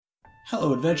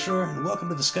Hello, adventurer, and welcome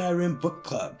to the Skyrim Book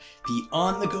Club, the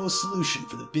on-the-go solution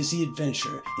for the busy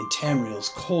adventurer in Tamriel's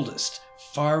coldest,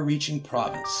 far-reaching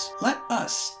province. Let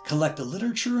us collect the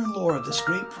literature and lore of this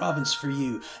great province for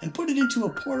you and put it into a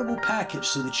portable package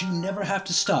so that you never have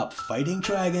to stop fighting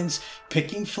dragons,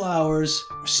 picking flowers,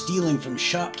 or stealing from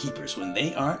shopkeepers when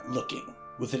they aren't looking.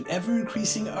 With an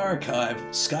ever-increasing archive,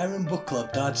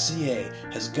 SkyrimBookClub.ca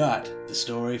has got the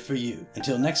story for you.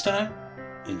 Until next time,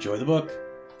 enjoy the book.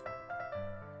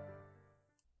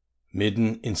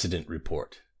 Midden Incident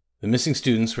Report. The missing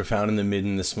students were found in the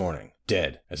Midden this morning,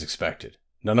 dead, as expected.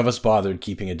 None of us bothered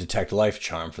keeping a detect life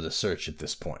charm for the search at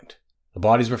this point. The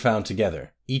bodies were found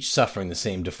together, each suffering the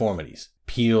same deformities,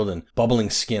 peeled and bubbling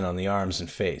skin on the arms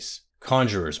and face.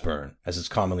 Conjurer's burn, as it's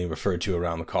commonly referred to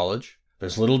around the college.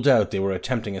 There's little doubt they were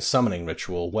attempting a summoning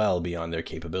ritual well beyond their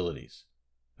capabilities.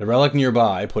 The relic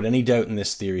nearby put any doubt in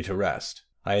this theory to rest.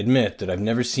 I admit that I've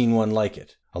never seen one like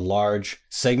it. A large,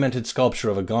 segmented sculpture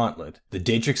of a gauntlet, the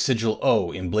Daedric sigil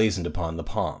O emblazoned upon the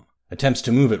palm. Attempts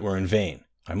to move it were in vain.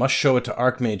 I must show it to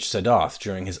Archmage Sadoth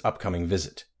during his upcoming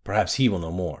visit. Perhaps he will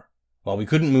know more. While we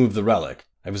couldn't move the relic,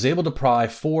 I was able to pry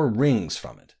 4 rings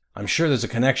from it. I'm sure there's a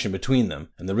connection between them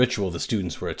and the ritual the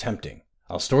students were attempting.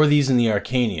 I'll store these in the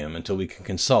Arcanium until we can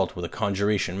consult with a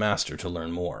conjuration master to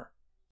learn more.